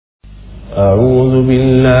أعوذ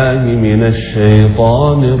بالله من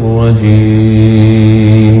الشيطان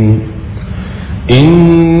الرجيم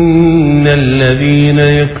إن الذين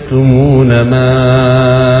يكتمون ما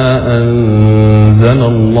أنزل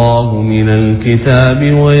الله من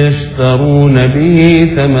الكتاب ويشترون به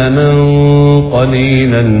ثمنا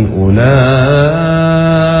قليلا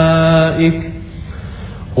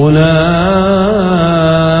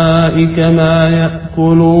أولئك ما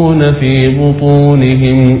يأكلون في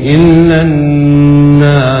بطونهم إلا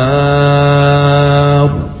النار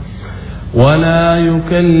ولا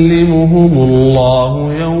يكلمهم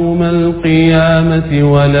الله يوم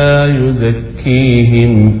القيامة ولا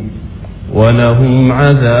يزكيهم ولهم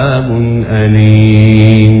عذاب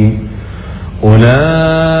أليم أولئك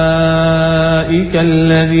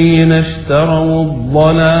الذين اشتروا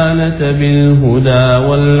الضلالة بالهدى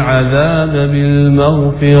والعذاب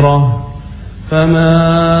بالمغفرة فما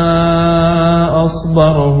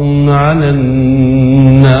أصبرهم على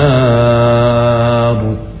النار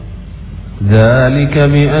ذلك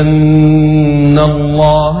بأن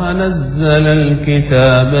الله نزل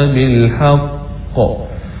الكتاب بالحق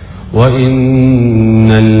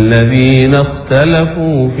وإن الذين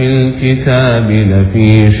اختلفوا في الكتاب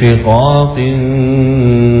لفي شقاق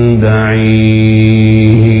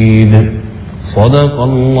بعيد صدق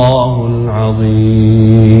الله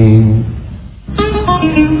العظيم.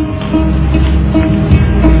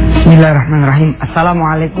 Bismillahirrahmanirrahim.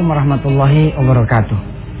 Assalamualaikum warahmatullahi wabarakatuh.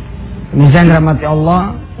 Pemirsa yang dirahmati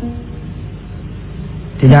Allah,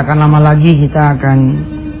 tidak akan lama lagi kita akan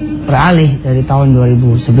beralih dari tahun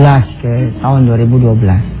 2011 ke tahun 2012.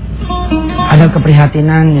 Ada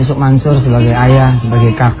keprihatinan Yusuf Mansur sebagai ayah,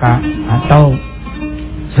 sebagai kakak, atau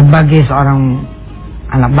sebagai seorang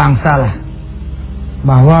anak bangsa lah,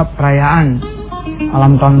 bahwa perayaan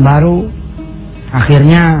malam tahun baru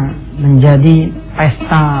akhirnya menjadi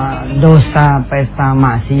pesta dosa, pesta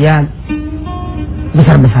maksiat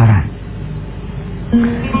besar-besaran.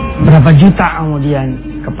 Berapa juta kemudian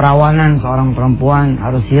keperawanan seorang perempuan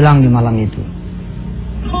harus hilang di malam itu.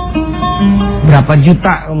 Berapa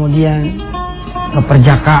juta kemudian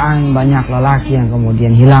keperjakaan banyak lelaki yang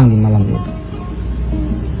kemudian hilang di malam itu.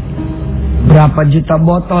 Berapa juta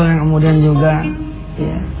botol yang kemudian juga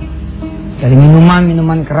ya, dari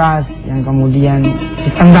minuman-minuman keras yang kemudian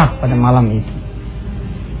ditenggak pada malam itu.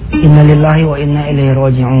 Innalillahi wa inna ilaihi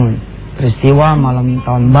raji'un. Peristiwa malam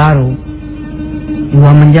tahun baru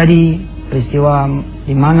juga menjadi peristiwa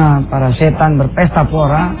di mana para setan berpesta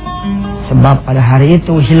pora, sebab pada hari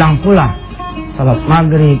itu hilang pula salat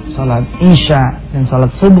maghrib, salat isya, dan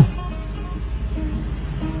salat subuh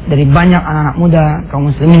dari banyak anak-anak muda,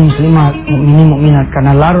 kaum muslimin muslimat, mukminin mukminat,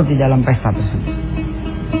 karena larut di dalam pesta tersebut.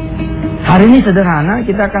 Hari ini sederhana,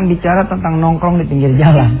 kita akan bicara tentang nongkrong di pinggir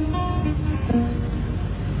jalan.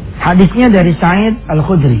 Hadisnya dari Sa'id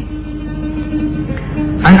Al-Khudri.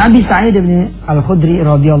 An Abi Sa'id bin Al-Khudri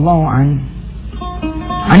radhiyallahu an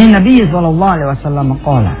Nabi sallallahu alaihi wasallam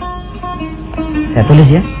qala. Saya tulis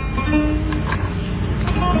ya.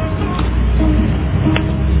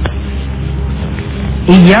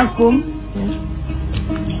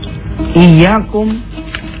 Iyyakum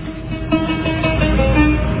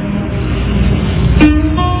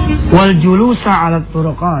wal julusa 'ala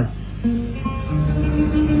turuqat.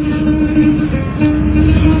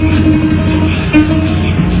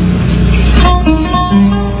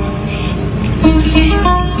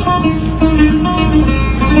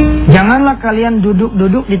 Janganlah kalian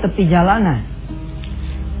duduk-duduk di tepi jalanan.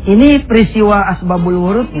 Ini peristiwa asbabul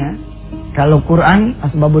wurudnya. Kalau Quran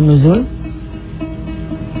asbabun nuzul,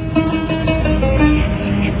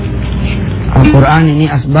 Al-Quran ini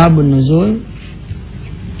asbabun nuzul,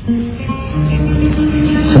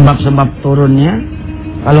 sebab-sebab turunnya.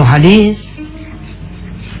 Kalau hadis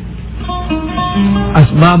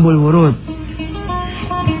asbabul wurud,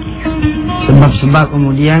 sebab-sebab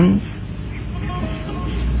kemudian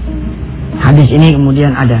hadis ini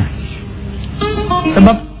kemudian ada.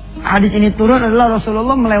 Sebab hadis ini turun adalah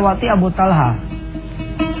Rasulullah melewati Abu Talha.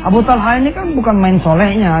 Abu Talha ini kan bukan main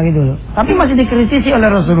solehnya gitu loh, tapi masih dikritisi oleh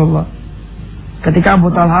Rasulullah. Ketika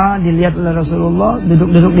Abu Talha dilihat oleh Rasulullah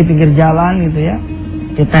duduk-duduk di pinggir jalan gitu ya,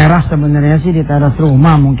 di teras, sebenarnya sih di teras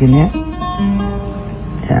rumah mungkin ya.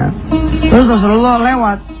 Terus Rasulullah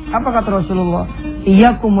lewat. Apa kata Rasulullah?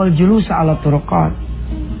 Iyyakumul julusa 'ala turuqat.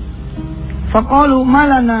 Faqalu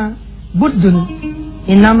malana buddun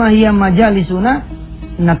innama hiya majalisuna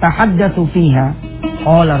natahaddatsu fiha.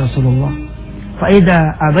 Qala Rasulullah, fa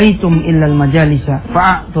idza abaitum illa al majalisa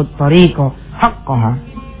fa'atut tariqa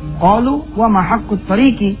haqqaha. Qalu wa ma haqqut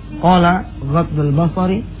tariqi? Qala ghaddul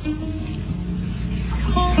basari.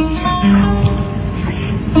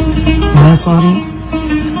 basari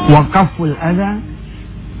wa kafful adha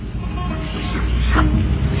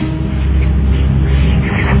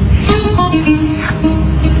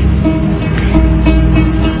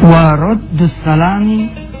wa raddus salami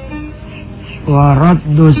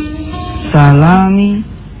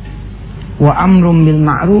wa amrun bil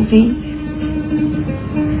ma'rufi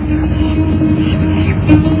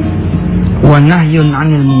wa nahyun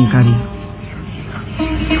 'anil munkari.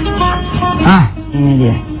 Ini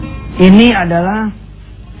dia. Ini adalah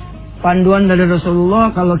panduan dari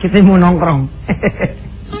Rasulullah kalau kita mau nongkrong.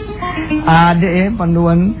 Ada ya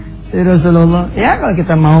panduan dari Rasulullah. Ya kalau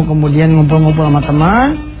kita mau kemudian ngumpul-ngumpul sama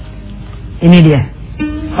teman, ini dia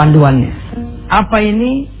panduannya. Apa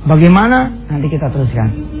ini? Bagaimana? Nanti kita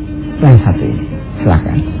teruskan. Yang satu ini.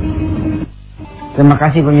 Silakan. Terima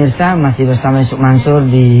kasih pemirsa, masih bersama Yusuf Mansur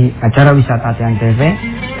di acara Wisata Tian TV.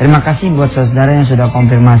 Terima kasih buat saudara yang sudah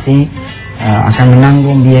konfirmasi akan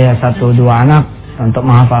menanggung biaya 1-2 anak untuk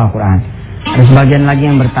menghafal Al-Quran. Ada sebagian lagi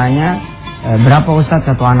yang bertanya, berapa Ustaz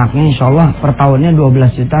satu anaknya? Insya Allah per tahunnya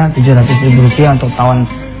 12.700.000 rupiah untuk tahun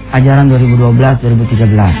ajaran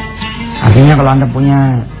 2012-2013. Artinya kalau Anda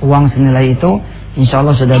punya uang senilai itu, insya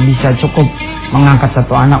Allah sudah bisa cukup mengangkat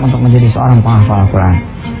satu anak untuk menjadi seorang penghafal Al-Quran.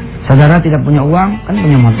 Saudara tidak punya uang, kan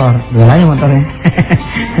punya motor, jual aja motornya.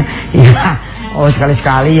 Iya,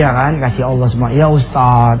 sekali-sekali ya kan, kasih Allah semua. Ya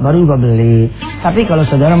Ustaz, baru juga beli. Tapi kalau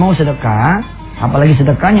saudara mau sedekah, apalagi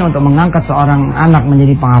sedekahnya untuk mengangkat seorang anak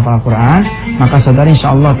menjadi penghafal Al-Quran, maka saudara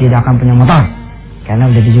insya Allah tidak akan punya motor, karena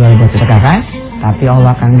udah dijual buat sedekah kan. Tapi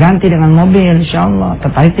Allah akan ganti dengan mobil, insya Allah.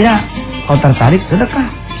 Tertarik tidak? Kalau tertarik, sedekah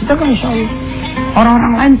insya Allah.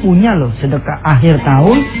 Orang-orang lain punya loh sedekah akhir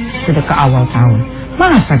tahun, sedekah awal tahun.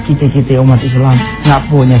 Masa kita umat Islam nggak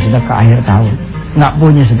punya sedekah akhir tahun, nggak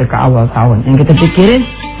punya sedekah awal tahun? Yang kita pikirin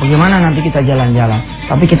bagaimana nanti kita jalan-jalan,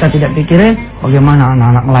 tapi kita tidak pikirin bagaimana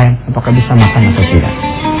anak-anak lain apakah bisa makan atau tidak.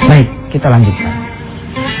 Baik, kita lanjutkan.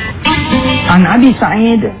 An Abi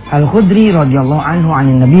Sa'id Al-Khudri radhiyallahu anhu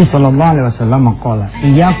anin Nabi sallallahu alaihi wasallam qala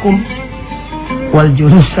iyyakum wal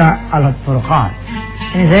julusa ala furqat.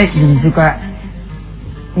 Ini saya suka,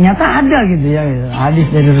 nyata ada gitu ya, hadis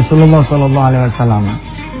dari Rasulullah sallallahu alaihi wasallam.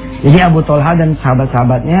 Jadi Abu Thalha dan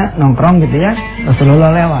sahabat-sahabatnya nongkrong gitu ya,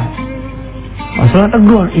 Rasulullah lewat. Rasulullah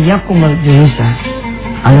tegur, iyyakum wal julusa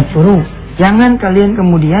ala furqat. Jangan kalian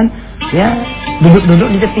kemudian ya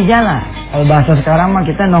duduk-duduk di tepi jalan. Kalau bahasa sekarang mah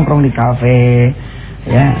kita nongkrong di kafe,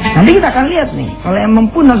 ya. Nanti kita akan lihat nih, kalau emang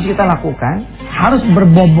pun harus kita lakukan, harus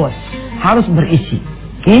berbobot, harus berisi,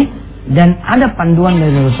 oke? Dan ada panduan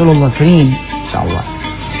dari Rasulullah SAW, insyaallah.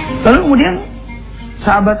 Lalu kemudian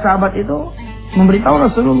sahabat-sahabat itu memberitahu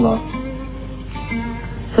Rasulullah,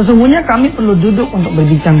 sesungguhnya kami perlu duduk untuk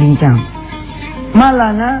berbincang-bincang.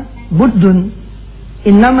 Malana buddun,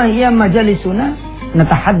 innama hiya majalisuna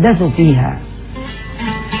natahaddatsu fiha.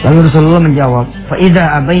 Lalu Rasulullah menjawab, fa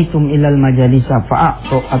idza abaitum ilal majalisa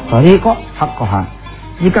fa'atu at-tariqa haqqaha.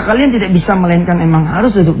 Jika kalian tidak bisa melainkan emang harus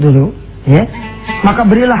duduk-duduk, ya, maka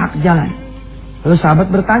berilah hak jalan. Lalu sahabat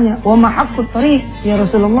bertanya, wa ma haqqut tariq ya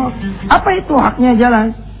Rasulullah? Apa itu haknya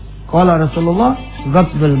jalan? Qala Rasulullah,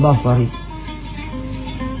 ghadbul basari.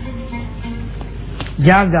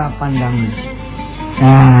 Jaga pandangan.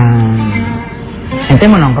 Ente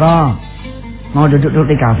mau nongkrong, mau duduk-duduk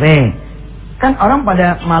di kafe. Kan orang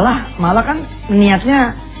pada malah kan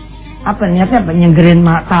niatnya apa? Nyegerin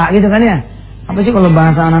mata gitu kan ya? Apa sih kalau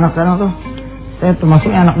bahasa anak-anak sekarang tuh? Saya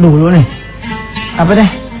termasuknya anak dulu nih. Apa deh?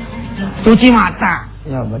 Cuci mata.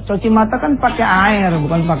 Ya, cuci mata kan pakai air,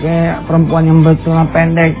 bukan pakai perempuan yang bercelana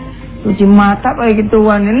pendek. Cuci mata kayak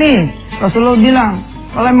gituan ini. Rasulullah bilang,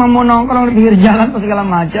 kalau emang mau nongkrong di pinggir jalan atau segala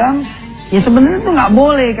macam, ya sebenarnya itu nggak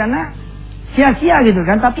boleh karena sia-sia gitu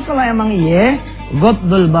kan. Tapi kalau emang iya,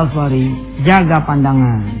 ghadbul basari, jaga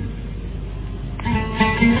pandangan.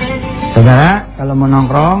 Saudara, kalau mau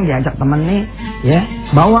nongkrong diajak teman nih, ya,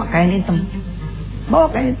 bawa kain hitam. Bawa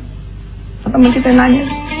kain hitam. Teman kita nanya,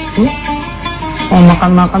 mau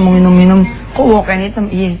makan-makan, mau minum-minum, kok bawa kain hitam?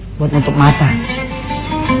 Iya, buat nutup mata.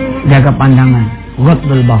 Jaga pandangan,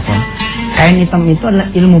 ghadbul basar. Kain hitam itu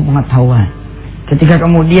adalah ilmu pengetahuan. Ketika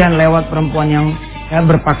kemudian lewat perempuan yang ya,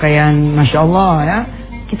 berpakaian Masya Allah ya,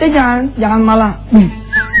 kita jangan malah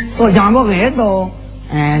jangan bawa gitu.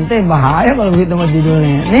 Ente bahaya kalau begitu mas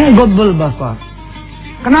judulnya. Ini ghadbul basar.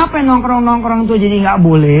 Kenapa nongkrong-nongkrong itu jadi nggak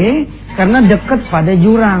boleh? Karena dekat pada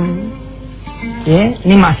jurang. Ya,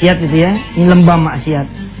 ini maksiat gitu ya. Ini lembah maksiat.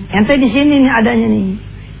 Ente di sini nih adanya nih.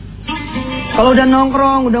 Kalau udah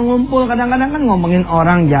nongkrong, udah ngumpul, kadang-kadang kan ngomongin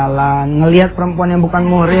orang jalan, ngelihat perempuan yang bukan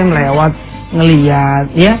muhrim lewat,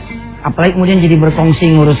 ngelihat ya. Apalagi kemudian jadi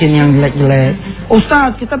berkongsi ngurusin yang jelek-jelek.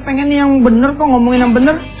 Ustaz, kita pengen yang bener kok, ngomongin yang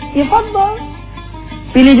bener. ya fadhol.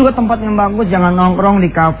 Pilih juga tempat yang bagus, jangan nongkrong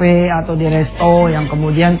di kafe atau di resto yang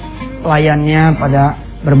kemudian pelayannya pada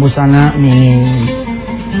berbusana minim.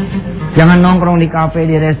 Jangan nongkrong di kafe,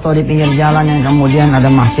 di resto, di pinggir jalan yang kemudian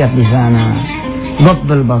ada maksiat di sana.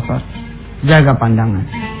 Ghaddul basar, jaga pandangan.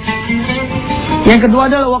 Yang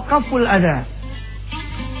kedua adalah waqaful adha.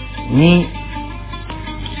 Ini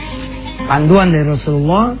panduan dari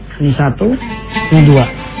Rasulullah. Ini satu, ini dua.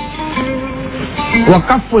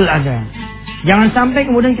 Waqaful adha. Jangan sampai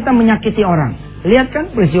kemudian kita menyakiti orang. Lihat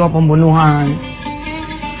kan peristiwa pembunuhan,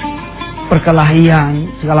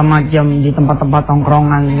 perkelahian, segala macam di tempat-tempat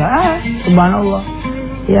tongkrongan. Subhanallah.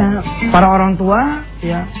 Ya, para orang tua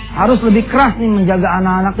ya harus lebih keras nih menjaga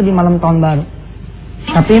anak-anak di malam tahun baru.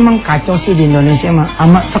 Tapi emang kacau sih di Indonesia mah.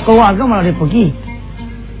 Sekeluarga malah dia pergi.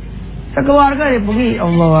 Sekeluarga dia pergi.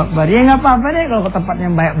 Allah Akbar. Ya nggak apa-apa deh kalau ke tempat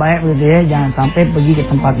yang baik-baik gitu ya. Jangan sampai pergi ke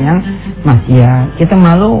tempat yang maksiat. Kita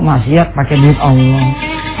malu maksiat pakai duit Allah.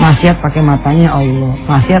 Maksiat pakai matanya Allah.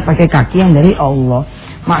 Maksiat pakai kaki yang dari Allah.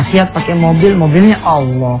 Maksiat pakai mobilnya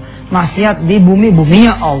Allah. Maksiat di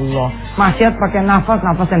buminya Allah. Maksiat pakai nafas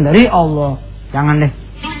yang dari Allah. Jangan deh.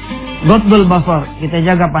 Ghaddul basar. Kita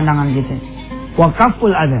jaga pandangan kita.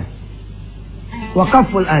 Waqaful adha.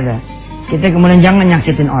 Waqaful adha. Kita kemudian jangan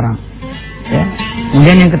nyakitin orang. Ya.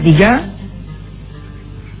 Kemudian yang ketiga,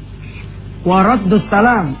 waraddus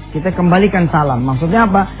salam. Kita kembalikan salam. Maksudnya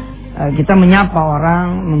apa? Kita menyapa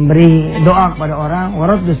orang, memberi doa kepada orang.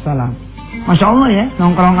 Waraddus salam. Masya Allah ya,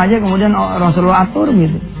 nongkrong aja kemudian Rasulullah atur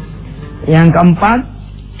gitu. Yang keempat,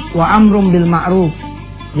 wa amrum bil ma'ruf.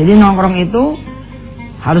 Jadi nongkrong itu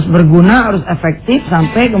harus berguna, harus efektif,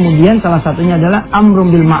 sampai kemudian salah satunya adalah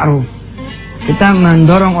amrum bil ma'ruf. Kita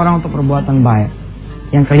mendorong orang untuk perbuatan baik.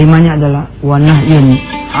 Yang kelimanya adalah wa nahyun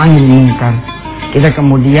 'anil munkar. Kita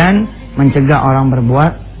kemudian mencegah orang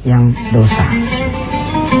berbuat yang dosa.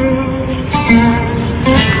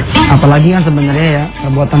 Apalagi kan sebenarnya ya,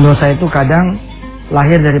 perbuatan dosa itu kadang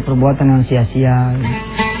lahir dari perbuatan yang sia-sia.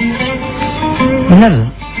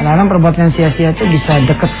 Benar, kadang-kadang perbuatan yang sia-sia itu bisa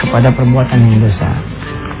dekat kepada perbuatan yang dosa.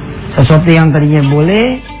 Sesuatu yang tadinya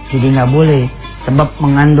boleh, jadi nggak boleh. Sebab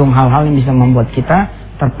mengandung hal-hal yang bisa membuat kita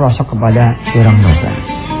terperosok kepada jurang dosa.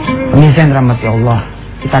 Pemirsa yang dirahmati Allah,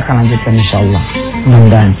 kita akan lanjutkan insyaAllah.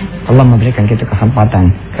 Mudah-mudahan Allah memberikan kita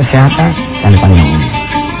kesempatan, kesehatan, dan panjang umur.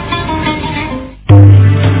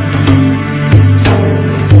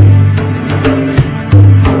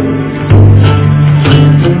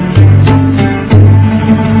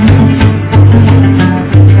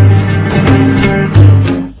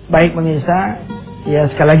 Baik pemirsa, ya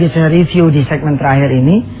sekali lagi saya review di segmen terakhir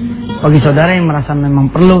ini. Bagi saudara yang merasa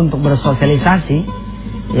memang perlu untuk bersosialisasi,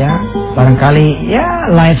 ya barangkali ya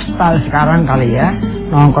lifestyle sekarang kali ya,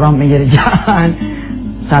 nongkrong pinggir jalan,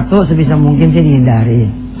 satu sebisa mungkin sih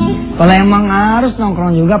dihindari. Kalau emang harus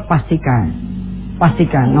nongkrong juga pastikan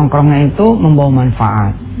nongkrongnya itu membawa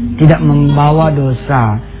manfaat, tidak membawa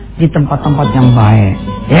dosa di tempat-tempat yang baik.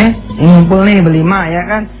 Ya, ini ngumpul nih berlima ya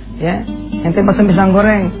kan, ya. Ente pesan pisang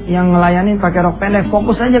goreng, yang ngelayanin pakai rok pendek,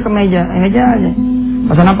 fokus aja ke meja aja.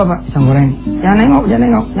 Pesan apa Pak? Pisang goreng. Jangan nengok, jangan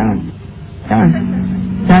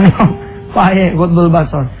nengok. Pahye, ghaddul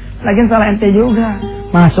basar. Lagian salah ente juga.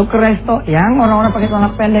 Masuk ke resto, yang orang-orang pakai celana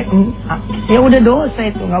pendek, ya udah dosa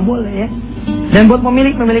itu, nggak boleh ya. Dan buat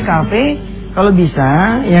pemilik kafe, kalau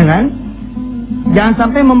bisa, ya kan, jangan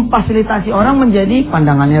sampai memfasilitasi orang menjadi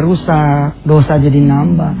pandangannya rusak, dosa jadi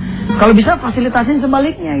nambah. Kalau bisa fasilitasin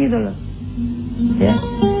sebaliknya gitu loh. Ya,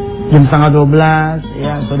 jam 11:30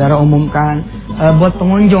 ya saudara umumkan buat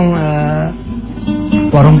pengunjung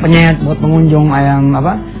warung penyet, buat pengunjung ayam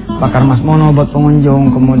bakar Mas Mono, buat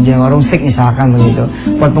pengunjung kemudian warung sik misalkan begitu,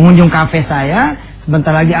 buat pengunjung kafe saya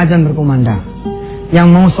sebentar lagi azan berkumandang. Yang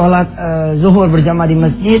mau sholat zuhur berjamaah di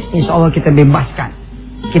masjid, insya Allah kita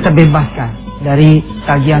bebaskan dari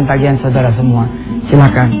tagihan-tagihan saudara semua.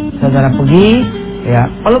 Silakan saudara pergi. Ya,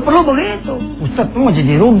 kalau perlu begitu. Ustaz mau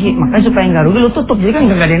jadi rugi, makanya supaya nggak rugi lu tutup, jadi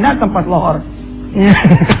kan nggak ada yang datang tempat lohor. Ya.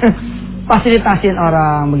 Fasilitasin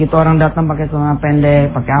orang, begitu orang datang pakai celana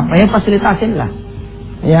pendek, pakai apa ya fasilitasin lah.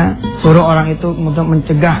 Ya, suruh orang itu untuk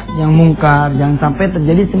mencegah yang mungkar, jangan sampai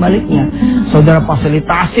terjadi sebaliknya. Saudara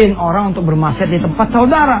fasilitasin orang untuk bermaksiat di tempat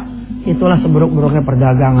saudara. Itulah seburuk-buruknya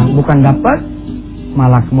perdagangan, bukan dapat,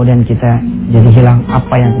 malah kemudian kita jadi hilang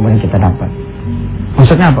apa yang kemudian kita dapat.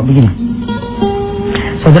 Maksudnya apa? Begini.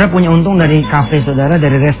 Saudara punya untung dari kafe saudara,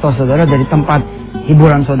 dari resto saudara, dari tempat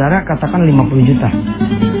hiburan saudara, katakan 50 juta.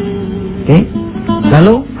 Oke?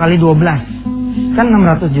 Lalu kali 12, kan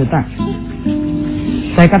 600 juta.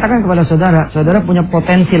 Saya katakan kepada saudara punya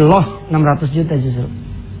potensi loss 600 juta justru.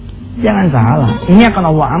 Jangan salah, ini akan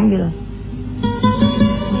Allah ambil.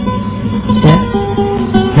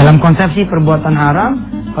 Dalam konsepsi perbuatan haram,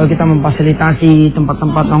 kalau kita memfasilitasi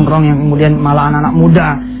tempat-tempat nongkrong yang kemudian malah anak-anak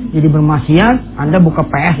muda jadi bermaksiat, Anda buka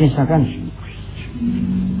PS misalkan,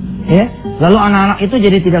 ya, lalu anak-anak itu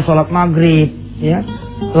jadi tidak sholat maghrib, ya,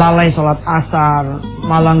 lalai sholat asar,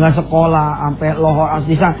 malah nggak sekolah sampai lohor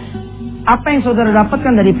asdisa. Apa yang saudara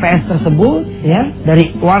dapatkan dari PS tersebut, ya,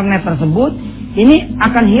 dari warnet tersebut, ini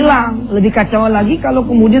akan hilang. Lebih kacau lagi kalau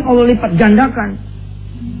kemudian Allah lipat gandakan.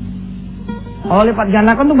 Allah lipat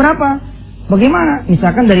gandakan itu berapa? Bagaimana?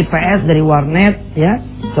 Misalkan dari PS, dari warnet, ya,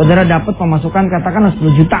 saudara dapat pemasukan katakanlah 10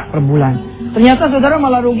 juta per bulan. Ternyata saudara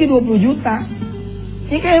malah rugi 20 juta.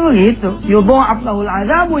 Ini kayak begitu. Yudha'af lahul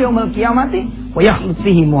adzabu yaumil qiyamati wa yakhlud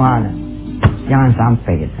fihi muhana. Jangan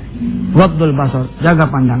sampai kita. Waddul basar, jaga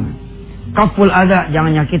pandangan. Kaful adza,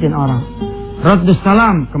 jangan nyakitin orang. Raddus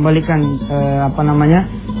salam, kembalikan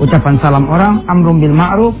ucapan salam orang. Amrum bil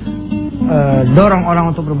ma'ruf, dorong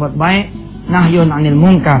orang untuk berbuat baik. Nahyun 'anil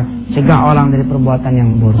munkar, cegah orang dari perbuatan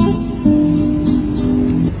yang buruk.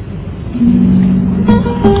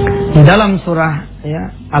 Di dalam surah,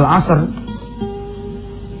 ya, Al-Asr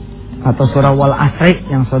atau surah Wal Asri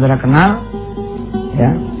yang saudara kenal,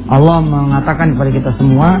 ya, Allah mengatakan kepada kita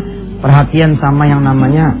semua perhatian sama yang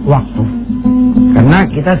namanya waktu.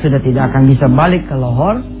 Karena kita sudah tidak akan bisa balik ke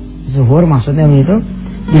lohor zuhur, maksudnya begitu,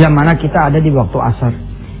 bila mana kita ada di waktu asar.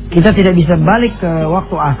 Kita tidak bisa balik ke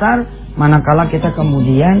waktu asar manakala kita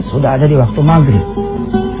kemudian sudah ada di waktu maghrib.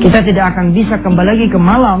 Kita tidak akan bisa kembali lagi ke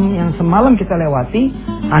malam yang semalam kita lewati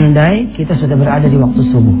andai kita sudah berada di waktu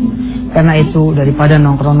subuh. Karena itu daripada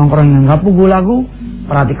nongkrong-nongkrong yang gak pugu-lagu,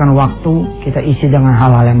 perhatikan waktu, kita isi dengan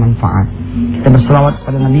hal-hal yang manfaat. Kita berselawat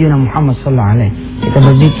kepada Nabi Muhammad SAW. Kita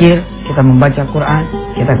berzikir, kita membaca Quran,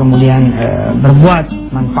 kita kemudian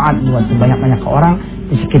berbuat manfaat buat sebanyak-banyak orang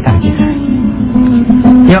di sekitar kita.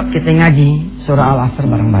 Yuk kita ngaji surah Al-Asr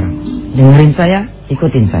bareng-bareng. Dengerin saya,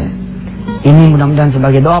 ikutin saya. Ini mudah-mudahan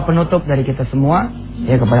sebagai doa penutup dari kita semua,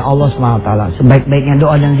 ya, kepada Allah SWT. Sebaik-baiknya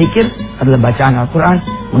doa dan zikir adalah bacaan Al-Quran.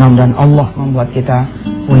 Mudah-mudahan Allah membuat kita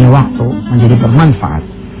punya waktu menjadi bermanfaat.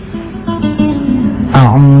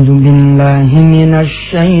 A'udzu billahi minasy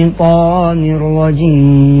syaithanir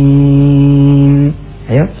rajim.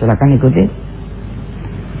 Ayo, silakan ikuti.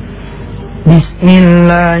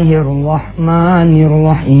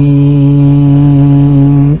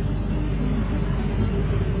 Bismillahirrahmanirrahim.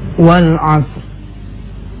 Wal 'asr.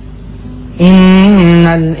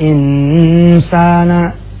 Innal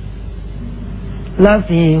insana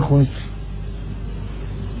lafi khusr.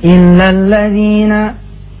 Illa alladhina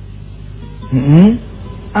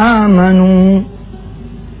amanu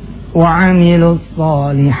wa 'amilus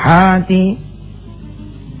salihati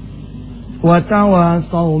wa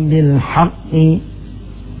tawasaw bil haqqi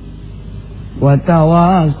wa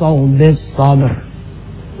tawasaw bis sabr.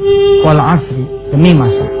 Wal 'asri, demi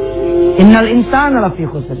masa. Innal insana lafi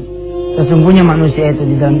khusr. Sesungguhnya manusia itu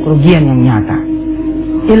di dalam kerugian yang nyata.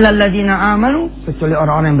 Illa alladziina amanu, kecuali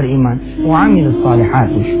orang-orang yang beriman, wa 'amilus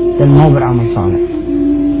salihati, dan mau beramal saleh.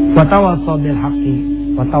 Wa tawassaw bil haqqi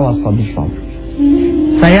wa tawassaw bis sabr.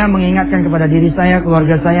 Saya mengingatkan kepada diri saya,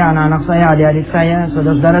 keluarga saya, anak-anak saya, adik-adik saya,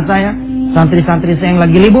 saudara-saudara saya, santri-santri saya yang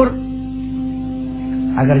lagi libur,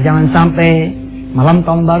 agar jangan sampai malam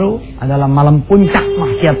tahun baru adalah malam puncak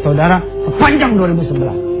maksiat saudara sepanjang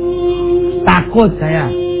 2011.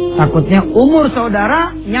 Takutnya umur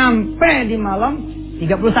saudara nyampe di malam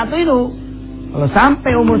 31 itu. Kalau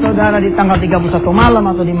sampai umur saudara di tanggal 31 malam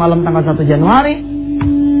atau di malam tanggal 1 Januari,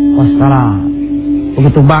 wassalam.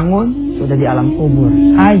 Begitu bangun sudah di alam kubur.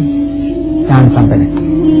 Hai, jangan sampai.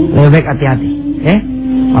 Lebih baik hati-hati, ya.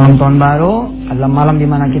 Malam tahun baru adalah malam di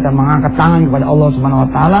mana kita mengangkat tangan kepada Allah Subhanahu wa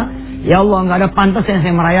taala. Ya Allah, enggak ada pantas yang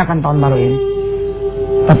saya merayakan tahun baru ini.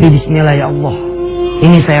 Tapi bismillah ya Allah,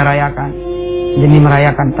 ini saya rayakan demi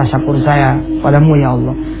merayakan tasyakur saya padamu ya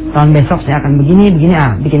Allah. Tahun besok saya akan begini,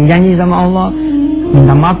 bikin janji sama Allah,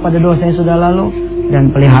 minta maaf pada dosa yang sudah lalu,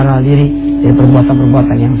 dan pelihara diri dari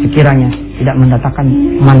perbuatan-perbuatan yang sekiranya tidak mendatangkan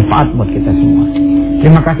manfaat buat kita semua.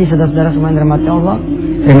 Terima kasih saudara-saudara semua yang dirahmati Allah.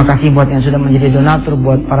 Terima kasih buat yang sudah menjadi donatur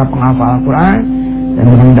buat para penghafal Al-Quran.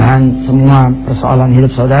 Dan mudah-mudahan semua persoalan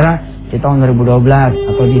hidup saudara di tahun 2012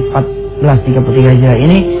 atau di 1433 Hijriah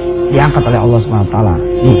ini diangkat oleh Allah SWT.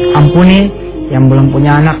 Diampuni. Yang belum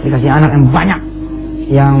punya anak dikasih anak yang banyak,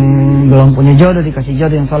 yang belum punya jodoh dikasih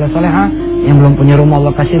jodoh yang soleh-solehah, yang belum punya rumah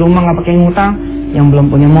Allah kasih rumah nggak pakai ngutang, yang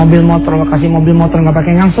belum punya mobil motor Allah kasih mobil motor nggak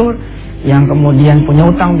pakai ngangsur, yang kemudian punya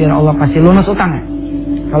utang biar Allah kasih lunas utangnya.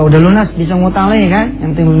 Kalau udah lunas bisa ngutang lagi kan,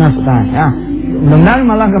 yang penting lunas utang. Ya, mudah-mudahan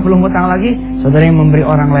malah nggak perlu ngutang lagi. Saudara yang memberi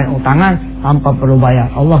orang lain utangan tanpa perlu bayar,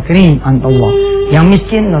 Allah kirim antullah. Yang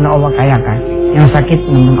miskin Allah kayakan, yang sakit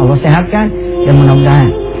Allah sehatkan, dan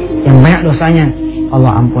mudah-mudahan yang banyak dosanya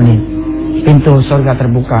Allah ampuni. Pintu surga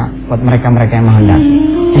terbuka buat mereka-mereka yang menghendaki.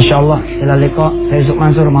 Insyaallah ila liqa. Saya Yusuf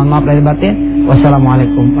Mansur, mohon maaf lahir batin.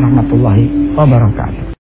 Wassalamualaikum warahmatullahi wabarakatuh.